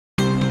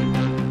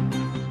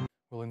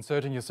Well,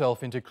 inserting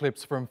yourself into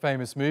clips from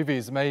famous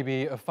movies may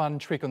be a fun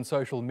trick on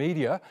social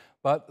media,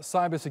 but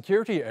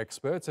cybersecurity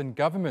experts and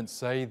governments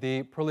say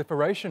the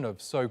proliferation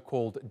of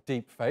so-called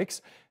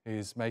deepfakes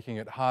is making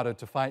it harder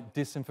to fight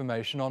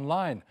disinformation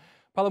online.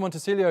 Paolo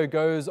Montesilio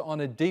goes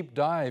on a deep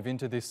dive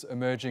into this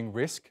emerging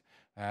risk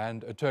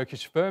and a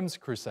Turkish firm's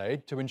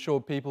crusade to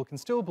ensure people can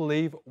still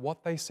believe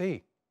what they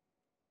see.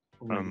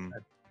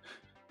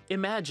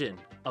 Imagine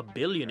a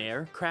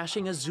billionaire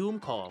crashing a Zoom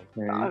call.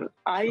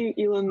 I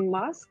Elon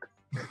Musk?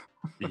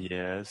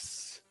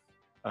 Yes.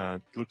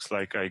 Looks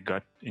like I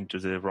got into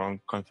the wrong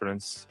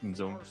conference in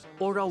Zoom.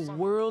 Or a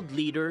world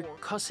leader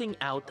cussing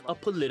out a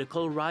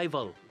political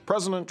rival.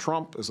 President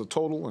Trump is a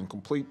total and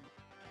complete.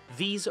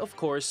 These, of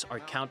course,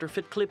 are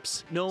counterfeit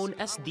clips known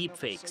as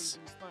deepfakes.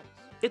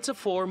 It's a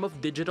form of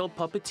digital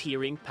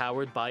puppeteering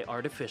powered by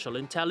artificial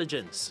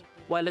intelligence.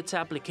 While its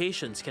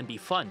applications can be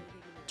fun,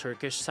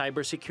 Turkish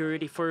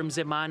cybersecurity firm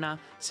Zemana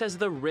says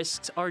the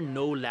risks are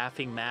no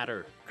laughing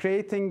matter.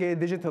 Creating a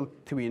digital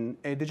twin,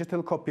 a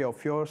digital copy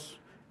of yours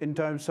in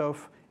terms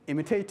of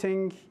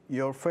imitating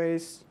your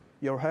face,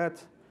 your head,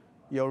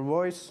 your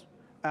voice,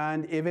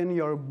 and even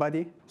your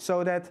body,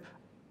 so that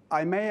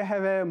I may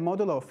have a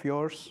model of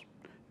yours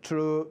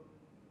to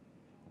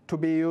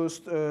be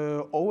used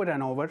over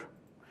and over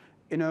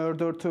in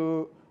order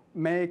to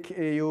make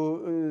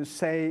you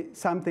say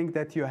something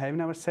that you have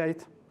never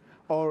said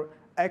or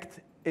act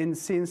in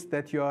scenes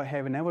that you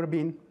have never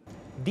been.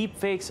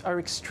 Deepfakes are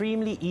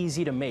extremely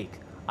easy to make.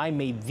 I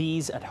made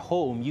these at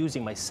home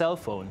using my cell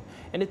phone,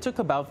 and it took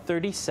about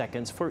 30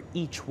 seconds for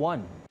each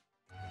one.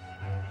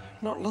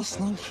 Not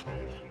listening.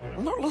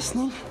 I'm not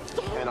listening.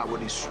 And I will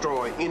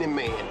destroy any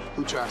man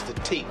who tries to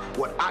take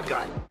what I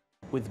got.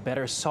 With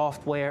better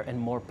software and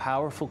more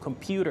powerful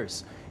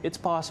computers, it's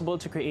possible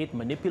to create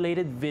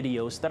manipulated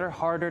videos that are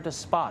harder to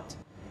spot.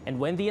 And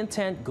when the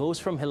intent goes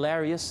from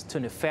hilarious to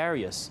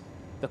nefarious,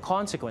 the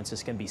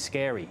consequences can be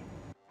scary.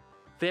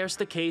 There's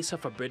the case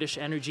of a British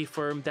energy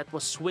firm that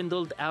was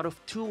swindled out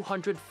of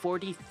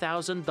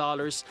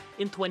 $240,000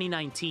 in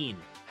 2019.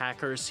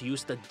 Hackers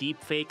used a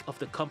deepfake of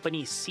the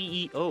company's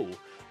CEO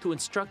to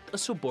instruct a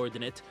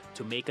subordinate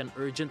to make an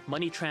urgent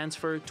money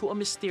transfer to a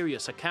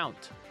mysterious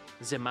account.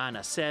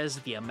 Zemana says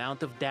the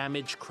amount of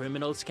damage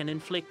criminals can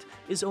inflict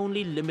is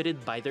only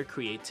limited by their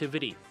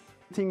creativity.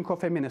 Think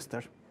of a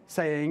minister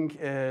saying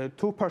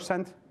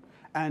 2%,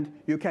 and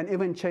you can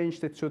even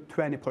change it to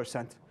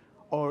 20%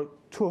 or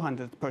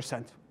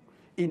 200%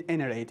 in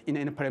any rate, in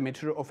any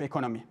parameter of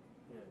economy.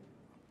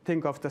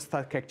 Think of the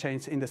stock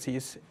exchange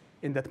indices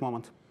in that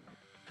moment.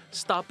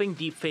 Stopping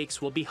deepfakes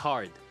will be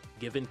hard,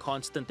 given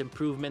constant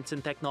improvements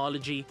in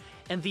technology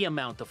and the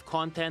amount of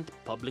content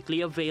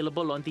publicly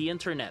available on the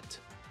internet.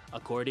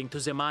 According to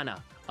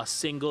Zemana, a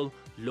single,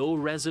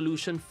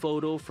 low-resolution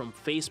photo from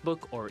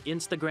Facebook or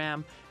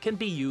Instagram can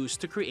be used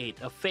to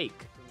create a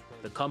fake.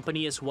 The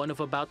company is one of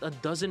about a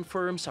dozen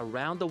firms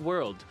around the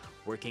world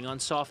working on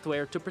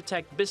software to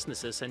protect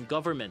businesses and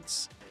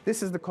governments.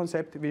 This is the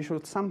concept we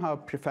should somehow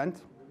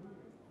prevent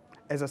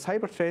as a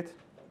cyber threat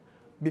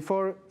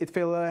before it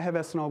will have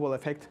a snowball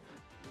effect.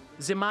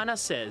 Zemana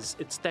says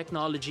its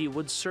technology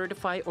would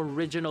certify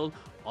original,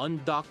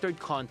 undoctored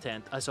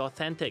content as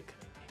authentic.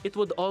 It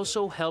would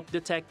also help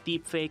detect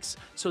deepfakes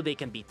so they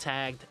can be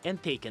tagged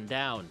and taken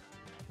down.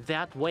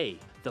 That way,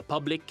 the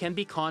public can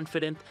be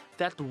confident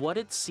that what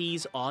it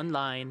sees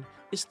online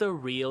is the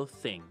real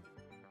thing.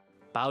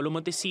 Paolo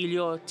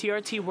Montesilio,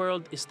 TRT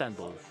World,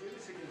 Istanbul.